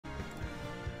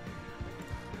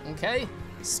Okay,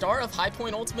 start of High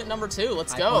Point Ultimate number 2.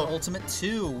 Let's go. High Point Ultimate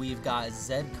 2, we've got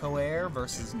ZedCoeur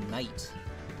versus Knight.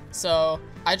 So,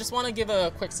 I just want to give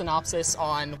a quick synopsis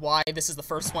on why this is the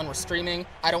first one we're streaming.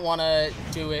 I don't want to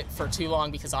do it for too long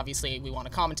because obviously we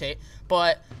want to commentate,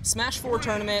 but Smash 4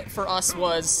 tournament for us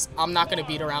was, I'm not going to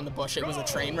beat around the bush, it was a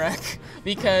train wreck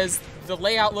because the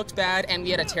layout looked bad and we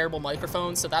had a terrible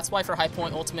microphone, so that's why for High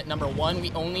Point Ultimate number 1 we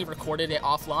only recorded it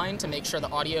offline to make sure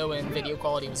the audio and video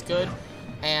quality was good,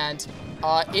 and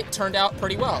it turned out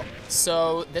pretty well.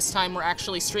 So this time we're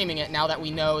actually streaming it now that we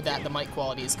know that the mic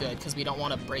quality is good because we don't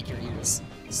want to break your ears.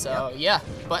 So yeah,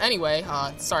 but anyway,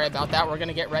 sorry about that. We're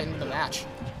gonna get right into the match.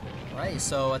 Alright,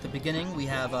 so at the beginning we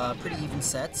have pretty even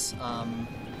sets,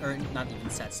 or not even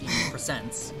sets, even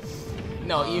percents.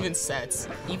 No, even sets.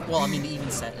 Well, I mean the even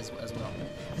set as well.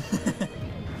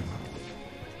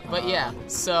 But yeah,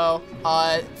 so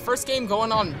first game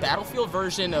going on Battlefield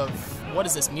version of, what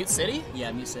is this, Mute City?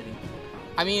 Yeah, Mute City.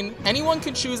 I mean, anyone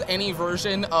can choose any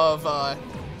version of a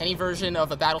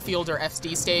Battlefield or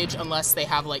FD stage unless they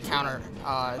have like counter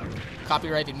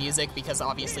copyrighted music, because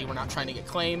obviously we're not trying to get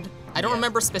claimed. I don't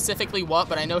remember specifically what,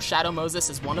 but I know Shadow Moses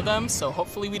is one of them, so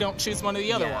hopefully we don't choose one of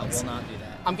the other ones. Yeah, we'll not do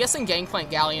that. I'm guessing Gangplank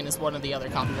Galleon is one of the other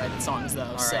copyrighted songs though.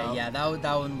 Alright, yeah,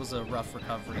 that one was a rough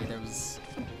recovery. There was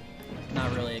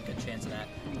not really a good chance of that.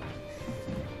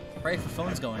 Right, the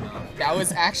phone's going off. That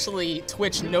was actually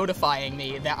Twitch notifying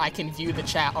me that I can view the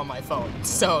chat on my phone.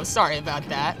 So, sorry about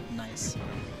that. Nice.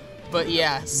 But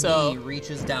yeah, so... He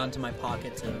reaches down to my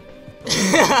pocket to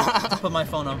put my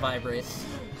phone on vibrate.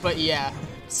 But yeah,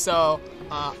 so,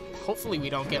 hopefully we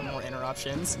don't get more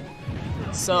interruptions.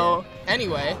 So,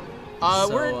 anyway,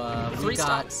 we're 3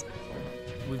 stocks.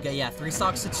 We've got, 3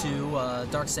 stocks to 2,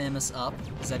 Dark Samus up,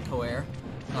 ZedCoeur.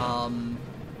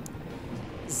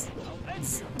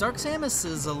 Dark Samus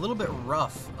is a little bit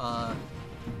rough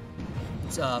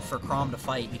for Chrom to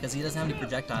fight because he doesn't have any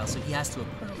projectiles, so he has to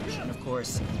approach. And of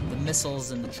course, the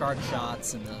missiles and the charge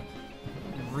shots and the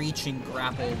reaching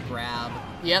grapple grab.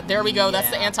 Yeah, there we go. That's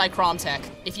the anti-Chrom tech.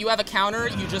 If you have a counter,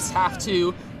 you just have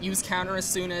to use counter as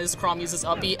soon as Chrom uses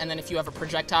up B, and then if you have a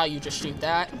projectile, you just shoot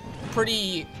that.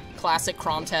 Pretty classic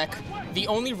Chrom tech. The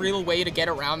only real way to get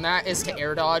around that is to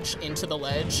air dodge into the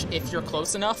ledge if you're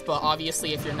close enough, but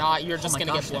obviously if you're not, you're just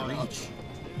gonna get blown up.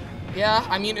 Yeah,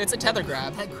 I mean, it's a tether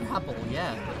grab. That grapple,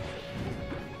 yeah.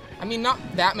 I mean, not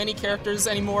that many characters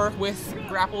anymore with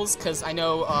grapples, because I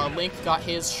know Link got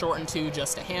his shortened to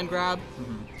just a hand grab.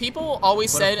 People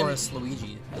always said... Of course,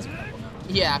 Luigi has a grapple now.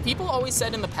 Yeah, people always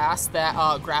said in the past that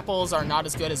grapples are not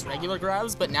as good as regular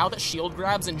grabs, but now that shield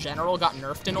grabs in general got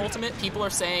nerfed in Ultimate, people are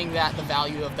saying that the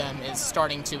value of them is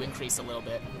starting to increase a little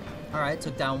bit. Alright,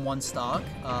 took down 1 stock.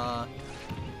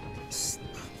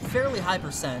 Fairly high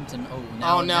percent, and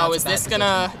now no, is this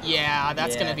gonna... Yeah,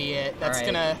 that's gonna be it. That's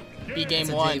gonna be game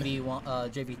 1.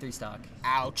 JV 3 stock.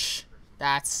 Ouch.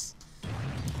 That's...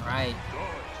 Alright,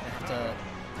 I have to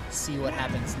see what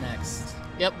happens next.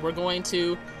 Yep, we're going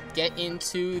to get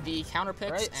into the counter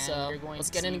picks, right, so let's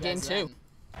get into game 2.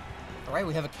 Alright,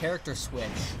 we have a character switch.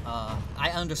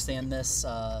 I understand this.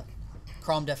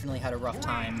 Chrom definitely had a rough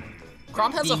time.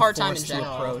 Chrom has a hard time in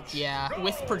general. Yeah,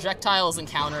 with projectiles and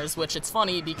counters, which it's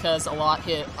funny because a lot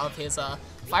of his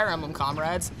Fire Emblem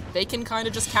comrades, they can kind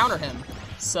of just counter him.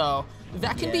 So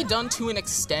that can be done to an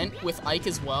extent with Ike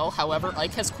as well. However,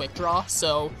 Ike has quick draw,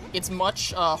 so it's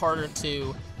much harder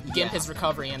to gimp his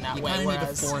recovery in that way. You kind of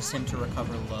need to force him to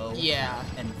recover low. Yeah.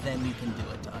 And then you can do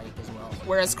it to Ike as well.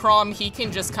 Whereas Chrom, he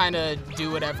can just kind of do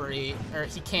whatever he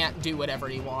can't do whatever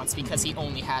he wants because he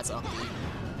only has up B.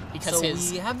 Because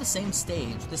we have the same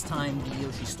stage, this time the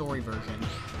Yoshi Story version,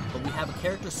 but we have a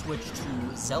character switch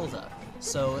to Zelda.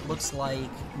 So it looks like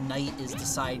Knight is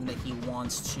deciding that he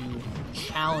wants to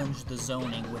challenge the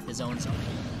zoning with his own zoning.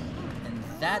 And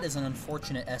that is an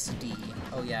unfortunate SD.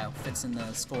 Oh yeah, fits in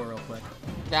the score real quick.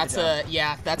 That's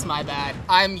that's my bad.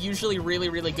 I'm usually really,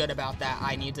 really good about that.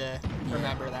 I need to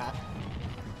remember that.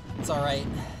 It's alright.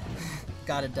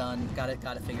 Got it done. Got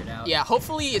it figured out. Yeah,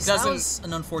 hopefully it doesn't... That was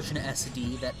an unfortunate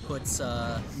SD that puts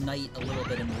Knight a little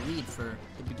bit in the lead for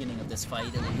the beginning of this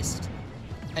fight, at least.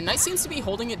 And Knight seems to be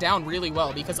holding it down really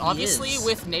well, because obviously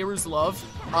with Nehru's Love,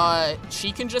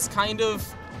 she can just kind of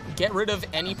get rid of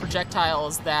any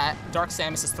projectiles that Dark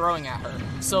Samus is throwing at her.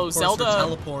 So of course, Zelda... her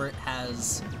teleport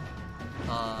has...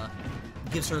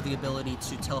 gives her the ability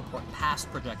to teleport past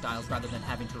projectiles rather than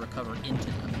having to recover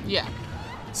into them. Yeah.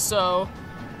 So...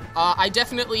 I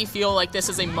definitely feel like this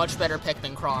is a much better pick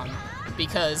than Chrom,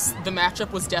 because the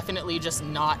matchup was definitely just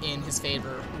not in his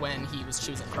favor when he was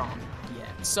choosing Chrom. Yeah.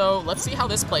 So let's see how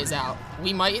this plays out.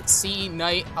 We might see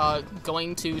Knight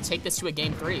going to take this to a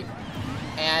game 3.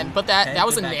 But that Okay,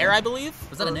 was a good back Nair, air. I believe.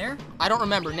 Was that a Nair? I don't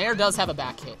remember. Nair does have a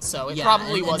back hit, so it Yeah,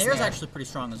 probably and was Nair's Nair. actually pretty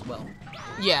strong as well.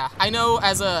 Yeah, I know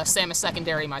as a Samus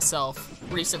secondary myself,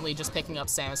 recently just picking up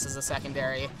Samus as a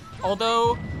secondary.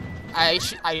 Although,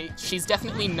 she's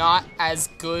definitely not as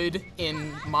good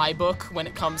in my book when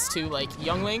it comes to, like,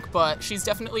 Young Link, but she's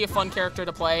definitely a fun character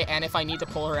to play, and if I need to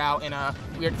pull her out in a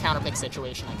weird counterpick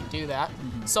situation, I can do that.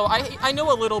 So I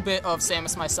know a little bit of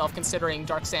Samus myself, considering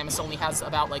Dark Samus only has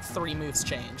about, like, 3 moves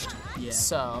changed. Yeah.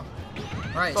 So,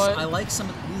 Alright, but- so I like some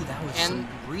of the... Ooh, that was and- some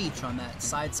reach on that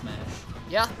side smash.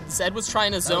 yeah, Zed was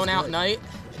trying to zone out good. Knight,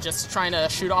 just trying to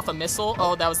shoot off a missile.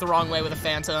 Oh, that was the wrong way with a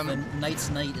Phantom. The Knight's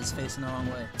Knight is facing the wrong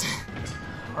way.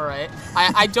 Alright.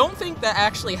 I don't think that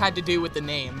actually had to do with the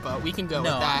name, but we can go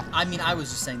with No, that. I mean, I was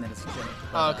just saying that it's a joke.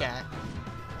 but, Okay.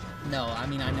 No, I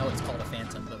mean, I know it's called a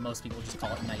Phantom, but most people just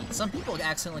call it Knight. Some people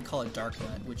accidentally call it Dark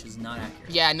Knight, which is not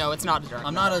accurate. Yeah, no, it's not a Dark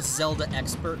I'm Knight. not a Zelda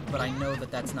expert, but I know that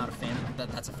that's not a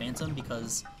that's a Phantom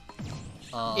because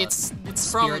It's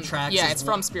Spirit from Tracks. yeah, is it's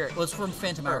one- from Spirit. Well, it's from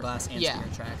Phantom Hourglass and yeah.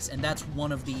 Spirit Tracks, and that's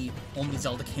one of the only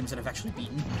Zelda games that I've actually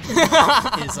beaten.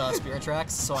 is Spirit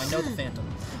Tracks, so I know the Phantom.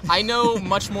 I know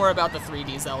much more about the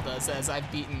 3D Zeldas as I've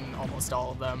beaten almost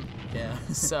all of them. Yeah.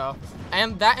 So,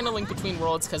 and that and A Link Between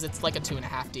Worlds because it's like a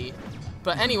 2.5D.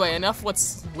 But anyway, enough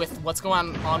with what's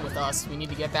going on with us. We need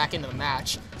to get back into the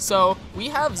match. So we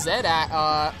have Zed at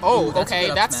Ooh, that's a okay, good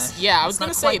up that's smash. yeah. I was It's gonna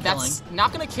not say quite that's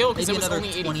not gonna kill because it was only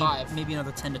 85. Maybe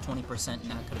another 10 to 20%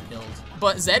 and that could have killed.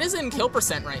 But Zed is in kill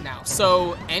percent right now,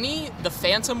 so the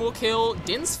Phantom will kill.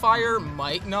 Din's Fire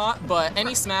might not, but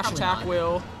any smash Probably attack not.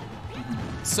 will.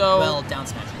 So Well, down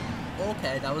smash.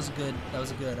 Okay, that was a good.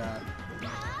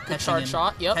 Catching charge him,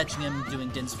 shot, yep. Catching him doing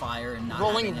Din's Fire and not having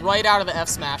rolling any- right out of the F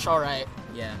smash. All right.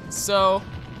 Yeah. So,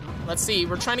 let's see.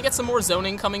 We're trying to get some more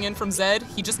zoning coming in from Zed.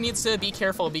 He just needs to be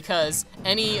careful because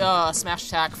any smash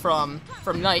attack from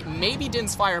Knight, maybe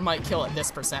Din's Fire might kill at this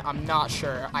percent. I'm not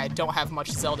sure. I don't have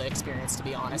much Zelda experience, to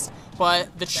be honest.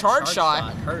 But the charge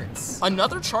shot hurts.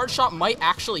 another charge shot might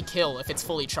actually kill if it's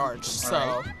fully charged. So,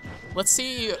 Alright. let's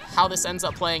see how this ends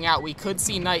up playing out. We could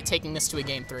see Knight taking this to a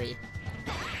game 3.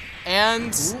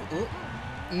 And Ooh.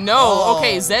 no, Oh,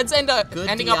 okay, Zed's ending up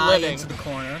DI living. into the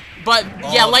corner. But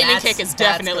yeah, Oh, lightning that's- kick is that's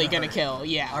definitely gonna gonna hurt. kill.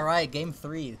 Yeah. All right, game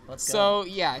 3. Let's go. So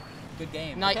yeah, Good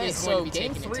game. Knight Okay, is so going to be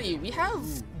game taking 3. We have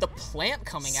the plant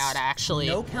coming out actually.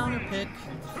 No counter pick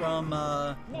from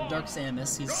Dark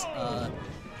Samus.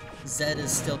 Zed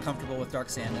is still comfortable with Dark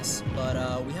Samus,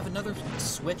 but we have another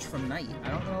switch from Knight. I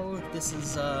don't know if this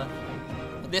is a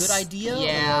good idea.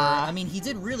 Yeah. Or, I mean, he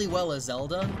did really well as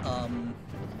Zelda.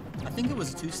 I think it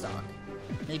was a 2-stock.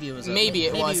 Maybe it was. Maybe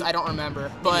it was. I don't remember.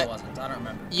 Maybe But it wasn't. I don't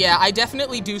remember. yeah, I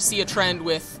definitely do see a trend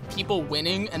with people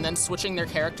winning and then switching their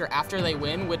character after they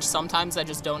win, which sometimes I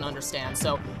just don't understand.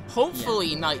 So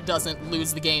hopefully Knight doesn't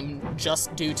lose the game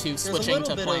just due to switching There's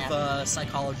a to little bit plant. of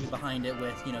psychology behind it,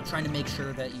 with trying to make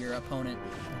sure that your opponent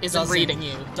Isn't reading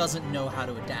you. doesn't know how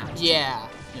to adapt. Yeah.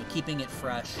 Keeping it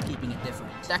fresh, keeping it different.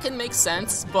 That can make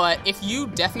sense, but if you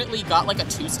definitely got like a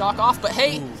 2-stock off, but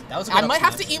hey, Ooh, that was a good I up might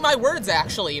have to smash. eat my words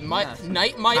actually. Yeah.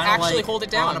 Knight might Kinda actually like hold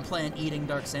it On a down. plant eating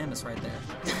Dark Samus right there.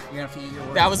 You're gonna have to eat your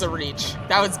words. That was a reach.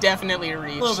 That was definitely a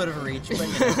reach. a little bit of a reach,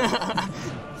 but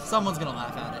someone's gonna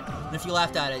laugh at it. And if you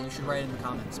laughed at it, you should write it in the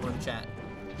comments or the chat.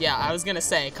 Yeah, I was gonna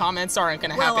say, comments aren't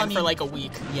gonna Well, happen I for mean- like a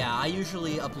week. Yeah, I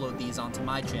usually upload these onto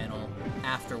my channel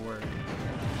afterward.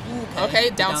 Okay,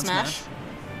 down smash.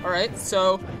 Alright,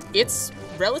 so it's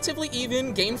relatively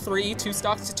even. Game 3, 2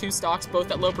 stocks to 2 stocks,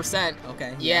 both at low percent.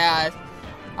 Okay. Yeah,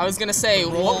 I was gonna say,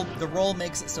 The roll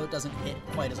makes it so it doesn't hit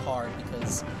quite as hard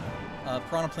because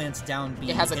Piranha Plant's down B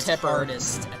It has a hits tipper.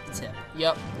 hardest at the tip.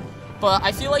 Yep. But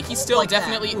I feel like he's still Like that.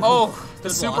 definitely. Ooh, Oh, the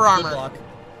good super block, good armor. block.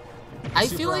 I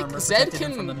Super feel like armor Zed protected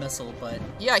him from the can. missile, but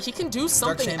Yeah, he can do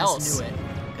something Dark Samus else. knew it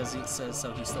because he says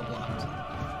so. He still blocked.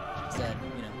 Zed,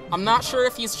 I'm not sure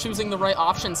if he's choosing the right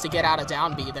options to get out of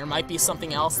down B. There might be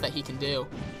something else that he can do.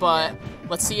 But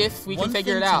let's see if we can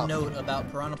figure it out. One thing to note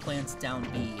about Piranha Plant's down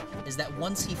B is that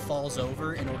once he falls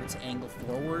over in order to angle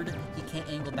forward, he can't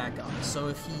angle back up. So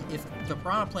if the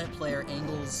Piranha Plant player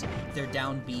angles their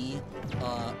down B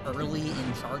early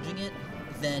in charging it,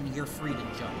 then you're free to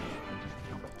jump.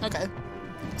 Okay.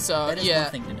 So, That is yeah.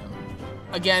 one thing to note.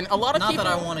 Again, a lot of Not people...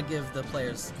 that I want to give the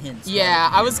players hints. Yeah,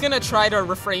 I was gonna try to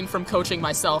refrain from coaching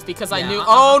myself because I Yeah, knew...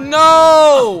 Oh,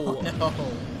 no! No.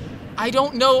 I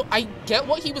don't know. I get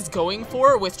what he was going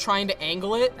for with trying to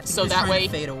angle it, so that way...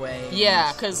 fade away.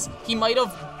 Yeah, because he might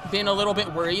have been a little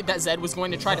bit worried that Zed was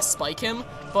going to try to spike him,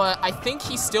 but I think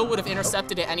he still would have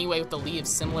intercepted it anyway with the leaves,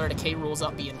 similar to K. Rool's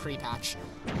up B in pre-patch.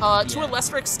 To a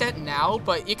lesser extent now,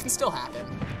 but it can still happen.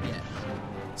 Yeah.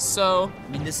 So,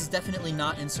 I mean, this is definitely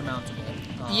not insurmountable.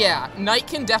 yeah, Knight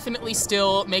can definitely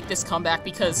still make this comeback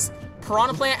because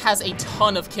Piranha Plant has a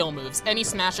ton of kill moves. Any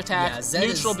smash attack, yeah, Zed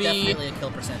neutral is B. definitely a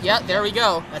kill percentage. Yeah, there we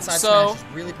go. That side smash is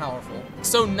really powerful.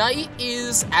 So Knight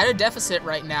is at a deficit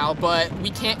right now, but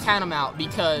we can't count him out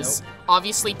because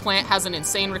obviously Plant has an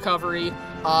insane recovery.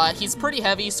 He's pretty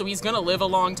heavy, so he's gonna live a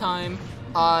long time.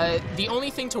 The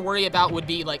only thing to worry about would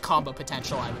be like combo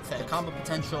potential, I would think. The combo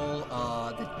potential,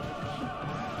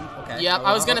 okay. Yep,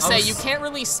 I was gonna say you can't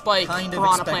really spike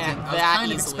Piranha Plant that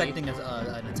easily. I was expecting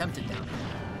an attempted down.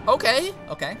 Okay.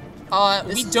 Okay.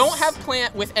 We don't have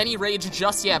Plant with any rage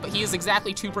just yet, but he is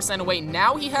exactly 2% away.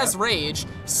 Now he has rage,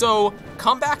 so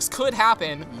comebacks could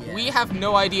happen. Yeah. We have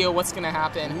no idea what's gonna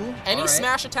happen. Ooh, any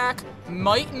smash attack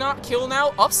might not kill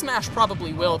now. Up smash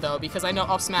probably will though, because I know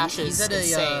up smash is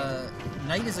insane.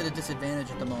 Knight is at a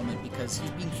disadvantage at the moment because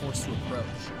he's being forced to approach.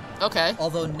 Okay.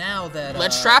 Although now that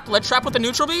let's trap with the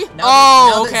neutral B.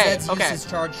 Now okay. That Zed's used his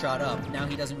charge shot up, now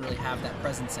he doesn't really have that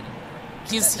presence anymore.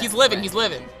 He's living. He's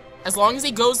living. As long as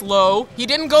he goes low. He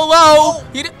didn't go low.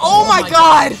 He did. Oh my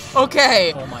god.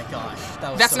 Okay. Oh my gosh.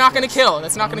 That's not gonna kill.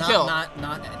 That's not gonna kill. Not.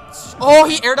 Oh,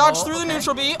 he air dodged through the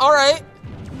neutral B. All right.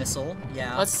 Missile.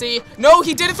 Yeah. Let's see. No,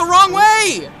 he did it the wrong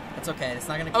way. That's okay. It's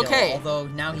not gonna kill. Okay. Although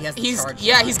now he has the charge shot.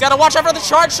 Yeah, he's got to watch out for the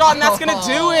charge shot, and that's gonna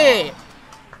do it.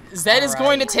 Zed is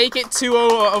going to take it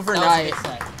 2-0 overnight. That was a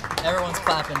good set. Everyone's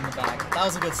clapping in the back. That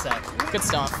was a good set. Good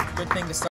stuff. Good thing to start.